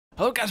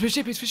Hello guys, we're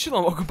JayPlaysOfficial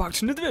and welcome back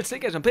to another video. Today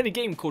guys, I'm playing a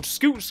game called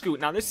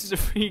Scoot. Now this is a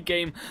free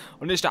game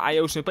on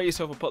this.io, so play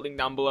yourself, I'll put a link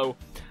down below.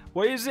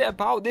 What is it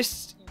about?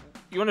 This,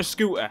 you're on a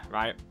scooter,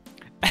 right?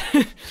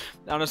 And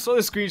I saw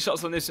the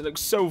screenshots on this, it looks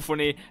so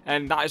funny,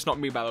 and that is not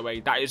me by the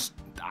way, that is,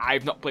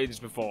 I've not played this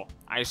before.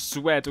 I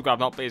swear to God I've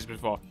not played this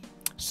before.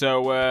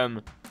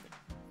 So,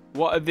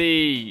 what are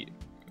the,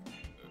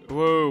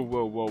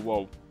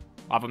 whoa.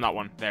 I've done that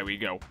one, there we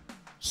go.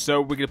 So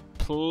we're gonna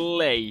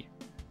play.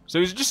 So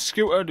it's just a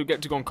scooter to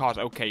get to go on cars.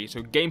 Okay,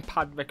 so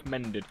gamepad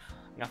recommended.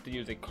 You have to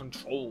use a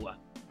controller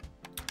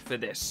for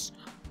this.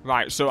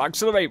 Right, so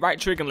accelerate, right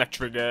trigger, left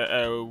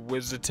trigger.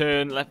 Wizard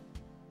turn, left.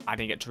 I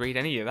didn't get to read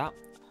any of that.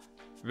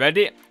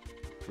 Ready?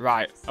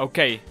 Right,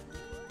 okay.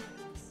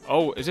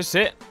 Oh, is this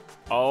it?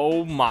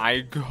 Oh my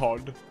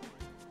God.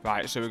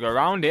 Right, so we go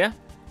around here.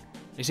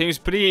 It seems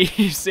pretty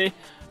easy.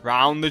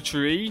 Round the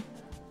tree.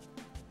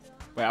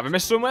 Wait, have I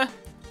missed somewhere?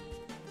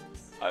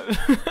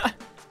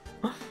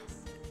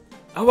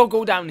 Oh, I'll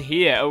go down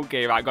here.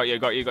 Okay, right, got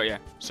you.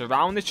 So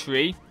round the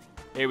tree.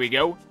 Here we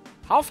go.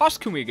 How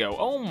fast can we go?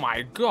 Oh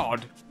my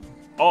God.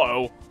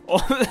 Uh-oh.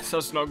 Oh,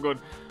 that's not good.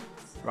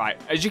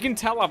 Right, as you can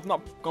tell, I've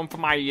not gone for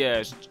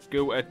my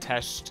scooter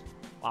test,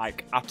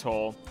 like, at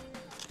all.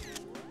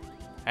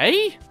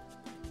 Hey?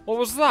 What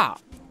was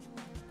that?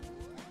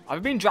 Have I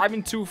been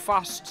driving too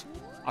fast?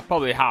 I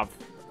probably have.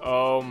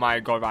 Oh my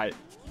God, right.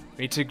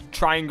 We need to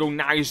try and go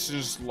nice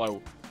and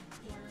slow.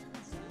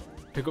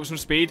 Pick up some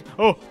speed.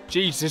 Oh,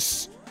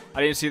 Jesus.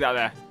 I didn't see that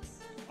there.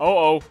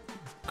 Oh.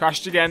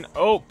 Crashed again.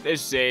 Oh,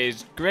 this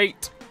is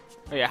great.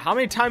 Oh, yeah, how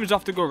many times do I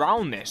have to go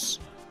around this?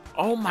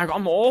 Oh my God,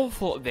 I'm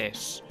awful at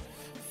this.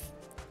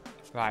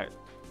 Right.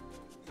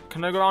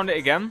 Can I go around it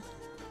again?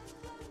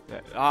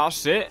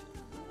 That's it.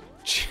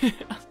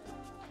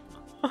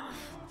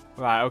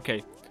 Right,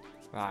 okay.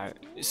 Right.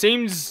 It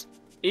seems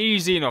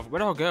easy enough. Where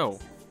do I go?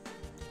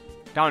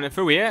 Down and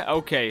through here?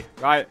 Okay,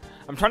 right.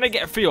 I'm trying to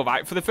get a feel,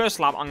 right? For the first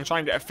lap, I'm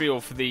trying to get a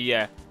feel for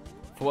the,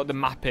 for what the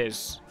map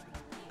is.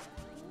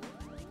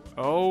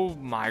 Oh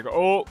my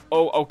God.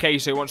 Oh, okay,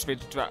 so he wants me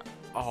to drive.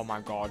 Oh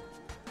my God.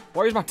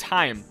 What is my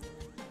time?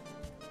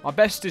 My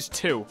best is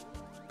 2.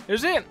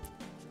 Is it?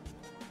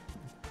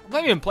 I've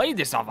not even played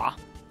this, have I?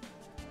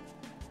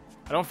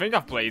 I don't think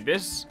I've played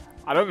this.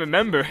 I don't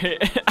remember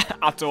it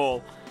at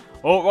all.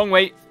 Oh, wrong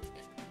way.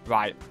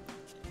 Right.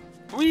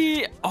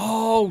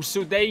 Oh,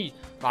 so they...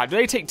 Right, do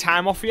they take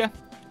time off you?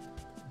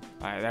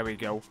 Right, there we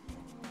go.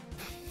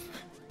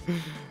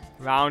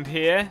 Round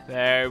here.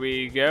 There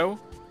we go.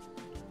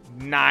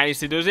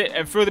 Nice, it does it.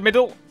 And through the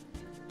middle.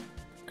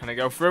 Can I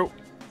go through?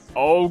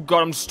 Oh,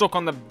 God, I'm stuck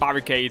on the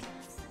barricade.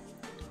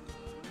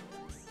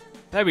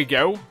 There we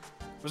go.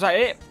 Was that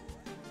it?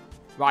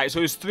 Right,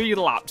 so it's 3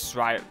 laps,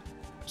 right?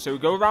 So we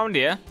go around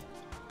here.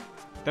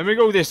 Then we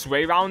go this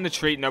way, around the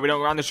tree. No, we don't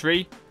go around the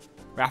tree.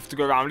 We have to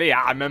go around here.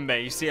 I remember,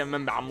 you see, I'm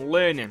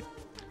learning.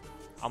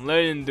 I'm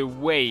learning the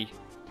way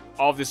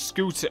of the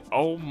scooter.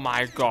 Oh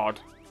my God.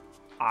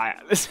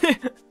 Let's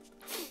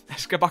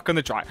get back on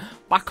the track.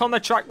 Back on the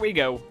track we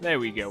go. There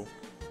we go.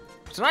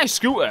 It's a nice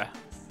scooter.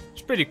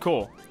 It's pretty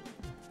cool.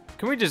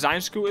 Can we design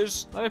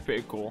scooters? That'd be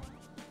pretty cool.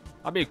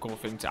 That'd be a cool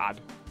thing to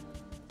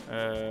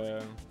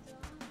add.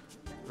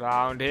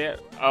 Round here.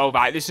 Oh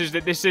right, this is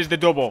the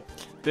double.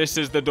 This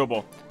is the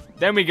double.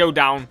 Then we go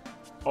down.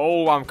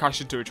 Oh, I'm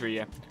crashing to a tree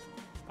here.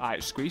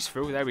 Alright, squeeze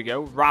through. There we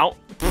go. Route.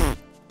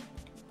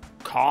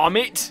 Calm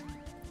it.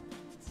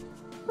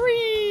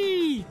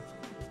 Whee!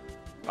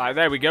 Right,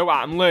 there we go.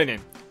 Right, I'm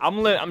learning.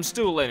 I'm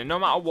still learning. No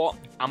matter what,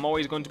 I'm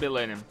always going to be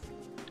learning.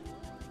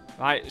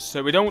 Right,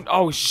 so we don't...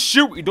 Oh,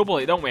 shoot! We double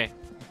it, don't we?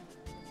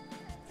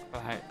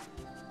 Right.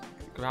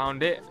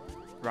 Round it.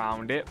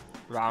 Round it.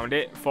 Round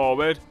it.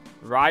 Forward.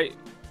 Right.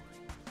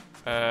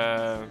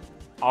 I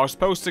was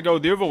supposed to go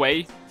the other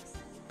way.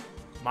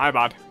 My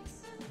bad.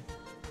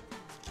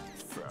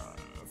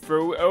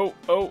 Through.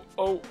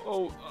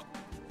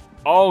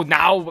 Oh,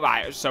 now,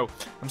 right, so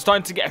I'm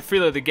starting to get a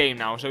feel of the game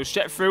now. So,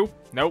 step through.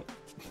 Nope.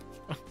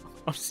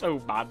 I'm so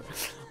bad.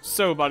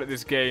 So bad at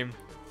this game.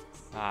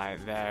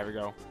 Alright, there we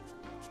go.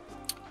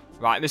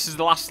 Right, this is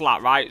the last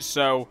lap, right?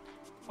 So,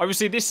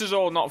 obviously, this is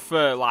all not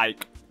for,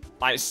 like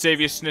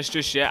seriousness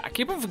just yet. I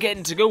keep on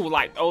forgetting to go,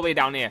 like, all the way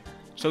down here.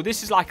 So,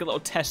 this is like a little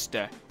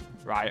tester,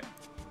 right?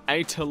 I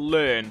need to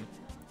learn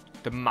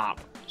the map.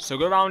 So,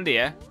 go around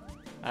here.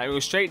 And go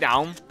straight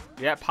down.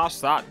 Yeah,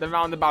 past that. Then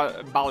around the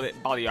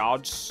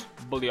barricades.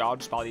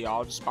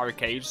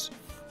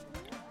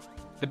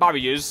 The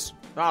barriers.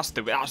 That's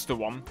the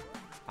one.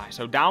 Right,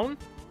 so down.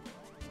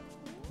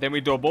 Then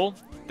we double.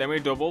 Then we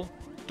double.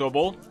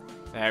 Double.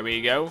 There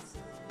we go.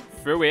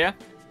 Through here.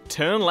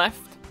 Turn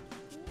left.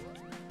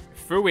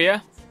 Through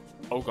here.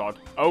 Oh God.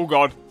 Oh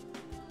God.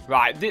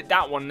 Right,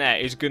 that one there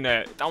is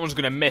gonna... That one's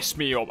gonna mess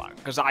me up.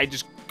 Because I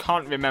just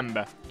can't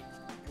remember.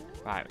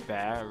 Right,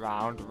 there.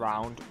 Round.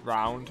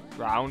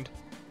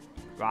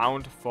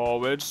 Round,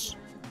 forwards,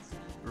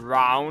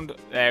 round,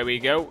 there we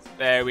go,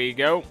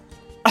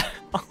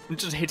 I'm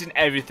just hitting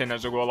everything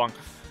as I go along.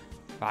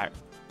 Right,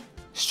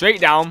 straight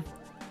down,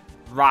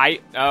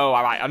 Right. Oh,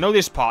 alright. I know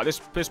this part.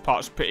 This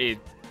part's pretty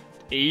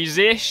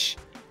easy-ish.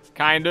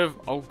 Kind of.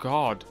 Oh,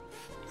 God.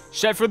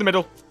 Straight through the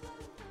middle.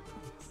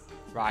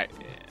 Right.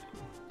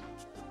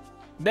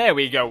 There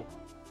we go.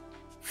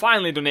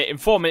 Finally done it in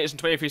 4 minutes and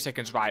 23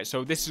 seconds. Right.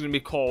 So this is going to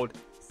be called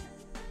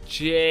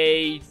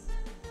J-Tester.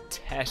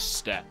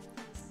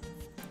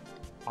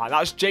 Alright,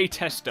 that's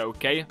J-Tester,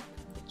 okay?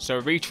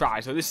 So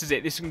retry. So this is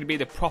it. This is going to be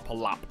the proper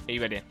lap. Are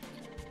you ready?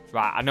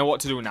 Right. I know what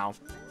to do now.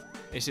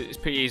 It's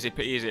pretty easy.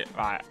 Pretty easy.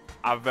 Right.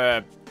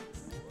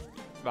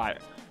 Right.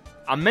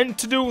 I meant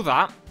to do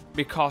that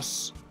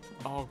because...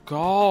 Oh,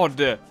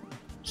 God.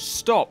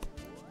 Stop.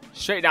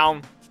 Straight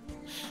down.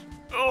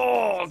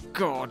 Oh,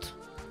 God.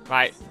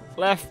 Right.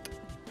 Left.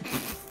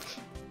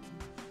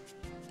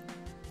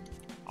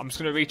 I'm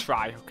just going to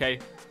retry, okay?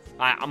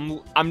 Right,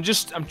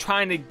 I'm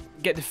trying to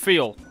get the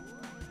feel.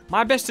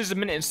 My best is 1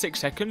 minute and 6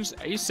 seconds.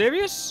 Are you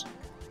serious?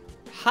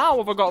 How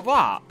have I got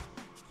that?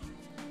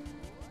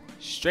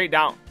 Straight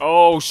down.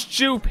 Oh,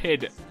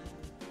 stupid.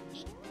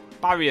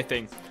 Barrier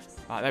thing.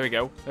 Right, there we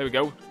go. There we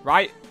go.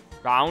 Right.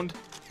 Round.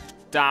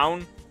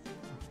 Down.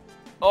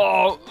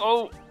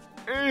 Oh.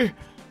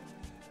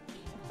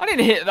 I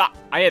didn't hit that.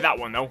 I hit that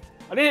one, though.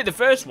 I didn't hit the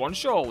first one,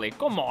 surely.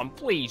 Come on,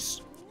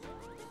 please.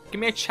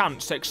 Give me a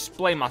chance to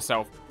explain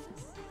myself.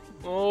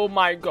 Oh,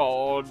 my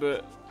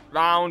God.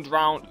 Round.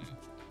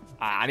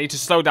 I need to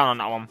slow down on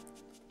that one.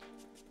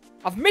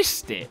 I've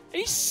missed it.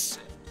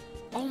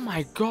 Oh,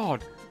 my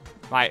God.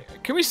 Right,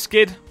 can we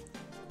skid?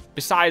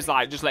 Besides,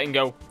 like, just letting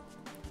go.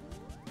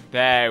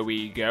 There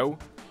we go.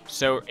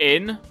 So,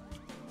 in.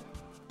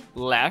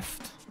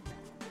 Left.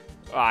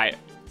 Right.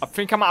 I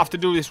think I might have to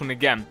do this one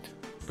again.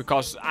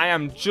 Because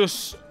I've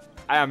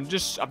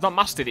not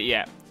mastered it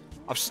yet.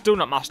 I've still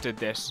not mastered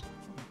this.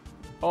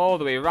 All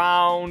the way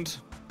around.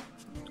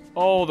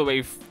 All the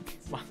way.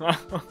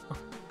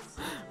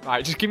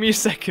 Right, just give me a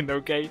second,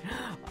 okay?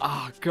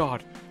 Oh,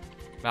 God.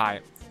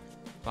 Right.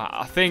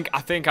 I think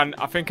I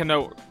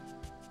know.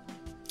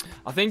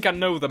 I think I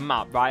know the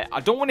map, right?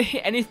 I don't want to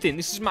hit anything.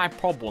 This is my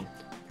problem.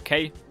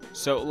 Okay?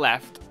 So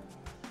left.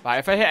 Right,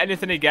 if I hit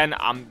anything again,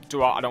 I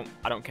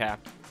don't care.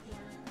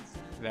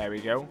 There we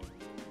go.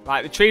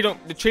 Right, the tree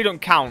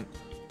don't count.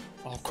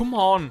 Oh, come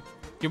on.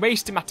 You're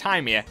wasting my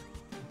time here.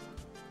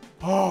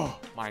 Oh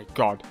my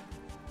God.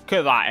 Look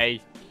at that, eh?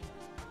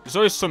 There's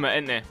always something,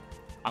 isn't there?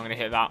 I'm gonna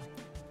hit that.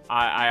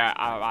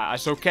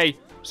 It's okay.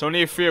 It's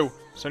only a few.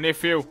 It's only a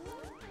few.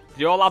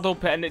 They all add up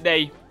at the end of the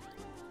day.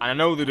 And I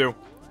know they do.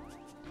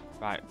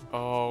 Right.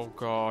 Oh,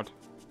 God.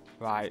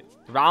 Right.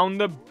 Round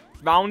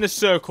the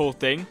circle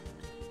thing.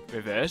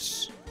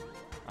 Reverse.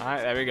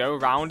 Alright, there we go.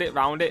 Round it.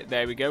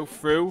 There we go.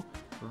 Through.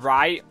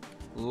 Right.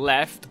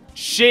 Left.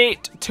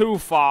 Shit. Too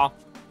far.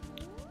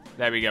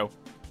 There we go.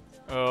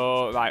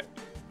 Oh, right.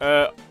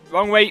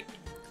 Wrong way.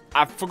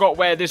 I forgot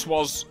where this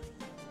was.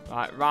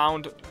 Right.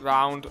 Round.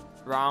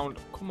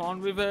 Come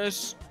on,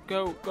 reverse.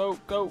 Go.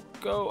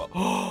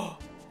 Oh.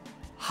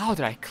 How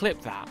did I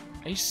clip that?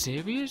 Are you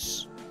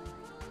serious?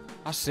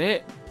 That's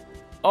it.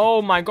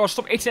 Oh my God,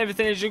 stop hitting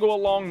everything as you go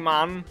along,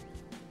 man.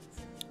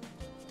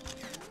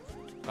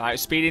 Right,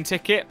 speeding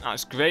ticket.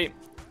 That's great.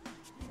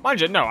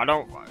 Mind you, no, I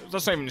don't.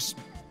 That's not even.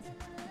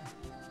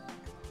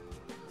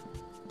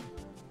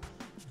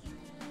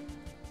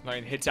 Not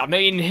even hit it. I've not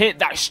even hit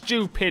that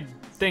stupid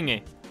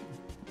thingy.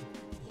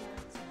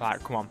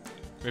 Right, come on.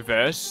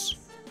 Reverse.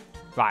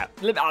 Right,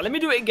 let me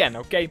do it again,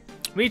 okay?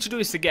 We need to do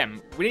this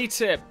again. We need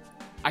to.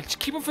 I just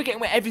keep on forgetting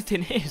where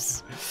everything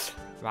is.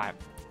 Right.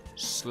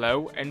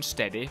 Slow and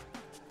steady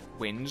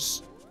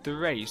wins the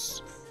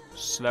race.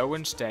 Slow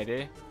and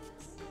steady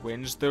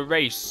wins the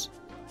race.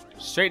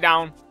 Straight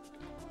down.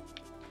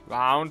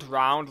 Round.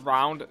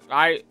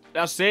 Right,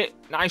 that's it.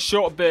 Nice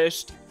short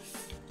burst.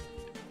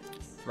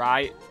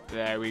 Right,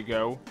 there we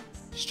go.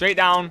 Straight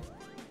down.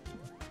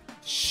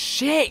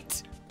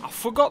 Shit! I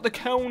forgot the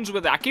cones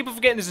with it. I keep on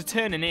forgetting there's a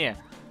turn in here.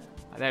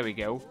 There we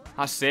go.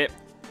 That's it.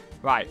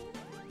 Right.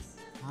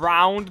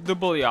 Round the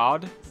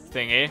bulliard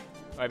thingy,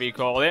 whatever you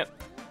call it.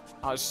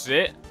 That's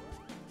it.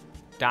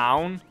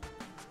 Down.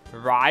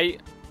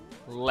 Right.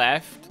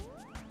 Left.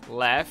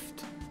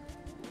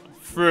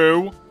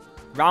 Through.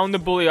 Round the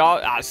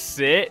bulliard. That's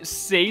it.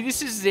 See,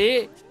 this is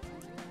it.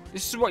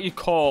 This is what you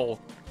call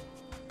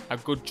a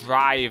good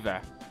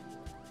driver.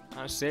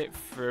 That's it.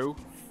 Through.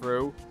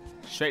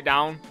 Straight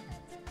down.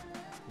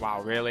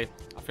 Wow, really?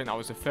 I think that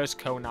was the first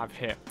cone I've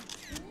hit.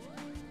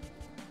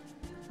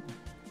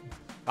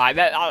 Right,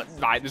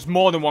 there's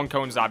more than one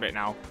cones I've hit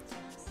now.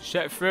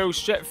 Straight through.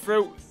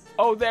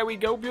 Oh, there we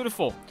go.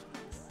 Beautiful.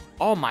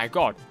 Oh, my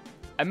God.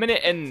 1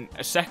 minute and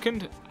a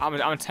second.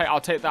 I'll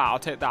take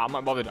that. I'm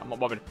not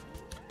bothered.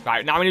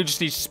 Right, now we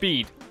just need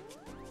speed.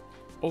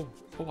 Oh,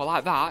 I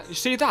like that. You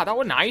see that? That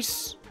was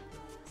nice.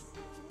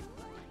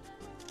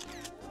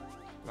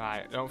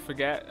 Right, don't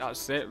forget.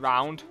 That's it.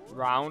 Round.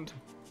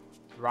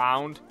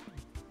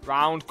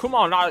 Come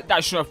on,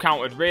 that shouldn't have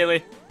counted,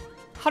 really.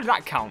 How did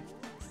that count?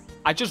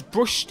 I just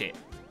brushed it.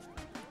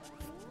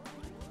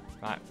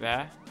 Right,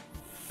 there.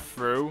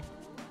 Through.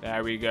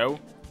 There we go.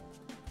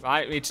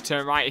 Right, we need to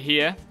turn right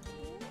here.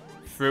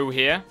 through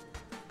here,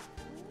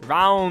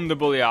 round the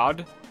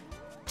bouleyard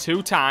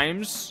 2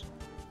 times.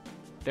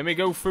 Then we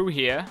go through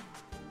here,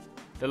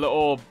 the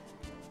little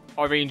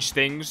orange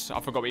things. I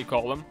forgot what you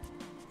call them.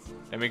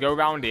 Then we go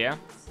around here.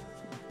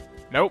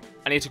 Nope,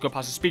 I need to go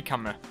past the speed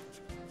camera.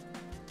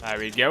 There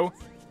we go.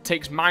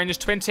 Takes minus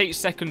 28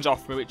 seconds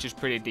off me, which is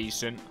pretty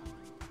decent.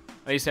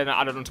 At least then I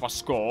added onto my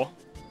score.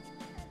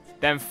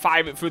 Then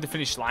 5 it through the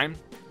finish line.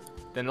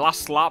 Then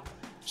last lap.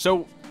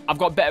 So I've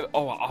got better.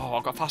 Oh,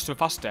 I've got faster and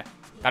faster.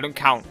 That don't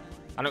count.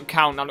 That don't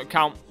count. That don't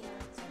count.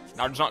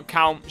 That does not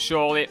count.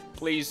 Surely,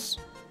 please.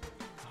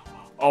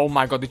 Oh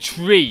my god, the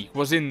tree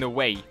was in the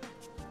way.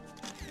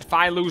 If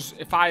I lose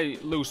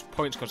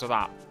points because of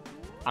that,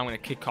 I'm gonna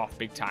kick off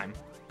big time.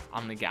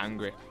 I'm gonna get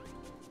angry.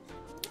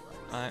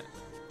 Alright,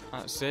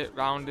 that's it.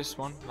 Round this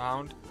one.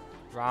 Round.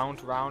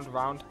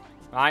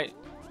 Right.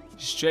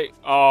 Straight.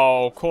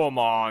 Oh, come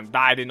on.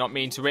 I did not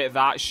mean to hit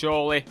that,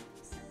 surely.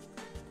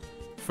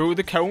 Through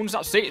the cones.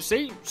 That's it.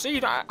 See?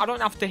 I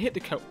don't have to hit the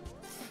cone.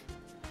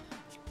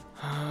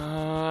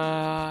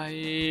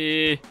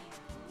 Yeah.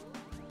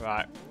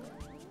 Right.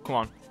 Come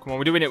on.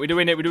 We're doing it. We're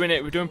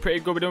doing pretty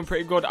good.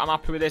 I'm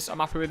happy with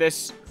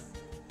this.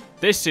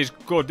 This is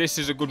good. This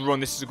is a good run.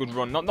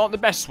 Not the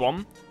best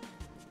one.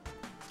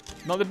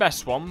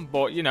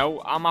 But, you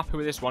know, I'm happy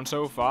with this one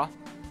so far.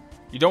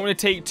 You don't want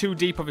to take too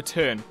deep of a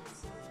turn.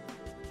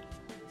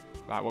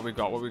 Right, what we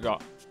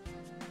got?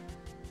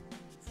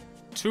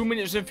 2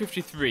 minutes and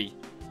 53.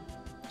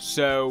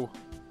 So,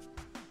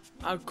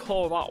 I'll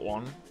call that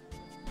one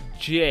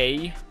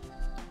J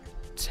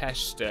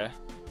Tester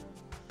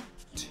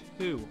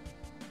 2.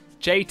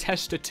 J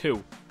Tester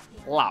 2.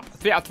 Lap.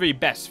 3 out of 3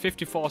 best.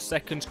 54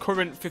 seconds.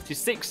 Current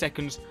 56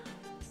 seconds.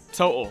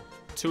 Total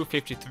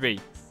 2:53.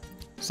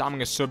 So I'm going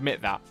to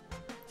submit that.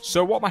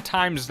 So what are my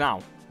times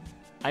now?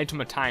 I need to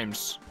my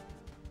times.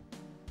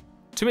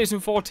 2 minutes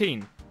and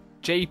 14.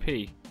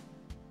 JP.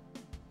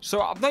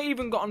 So I've not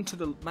even gotten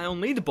to my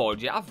own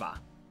leaderboard yet, have I?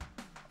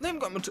 I've not even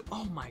gotten to...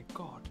 Oh my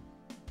god.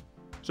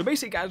 So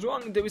basically, guys, what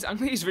I'm going to do is I'm going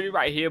to leave this video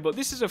right here, but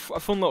this is a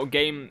fun little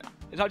game.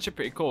 It's actually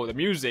pretty cool. The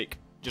music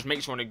just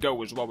makes you want to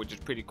go as well, which is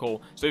pretty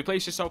cool. So if you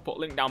place yourself, put a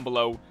link down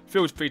below.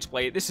 Feel free to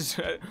play it. This is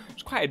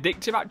it's quite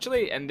addictive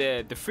actually, and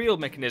the field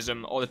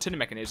mechanism or the turning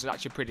mechanism is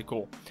actually pretty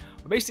cool.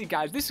 But basically,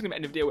 guys, this is gonna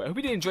end the video. I hope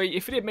you did enjoy it.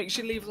 If you did, make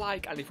sure you leave a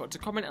like and if you want to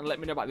comment and let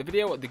me know about the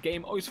video or the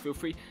game. Always feel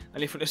free.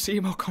 And if you want to see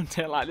more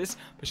content like this,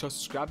 be sure to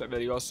subscribe. That'd be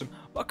really awesome.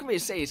 What can we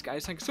say is,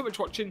 guys, thank you so much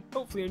for watching.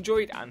 Hopefully you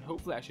enjoyed, and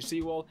hopefully I shall see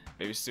you all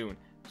very soon.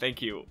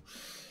 Thank you.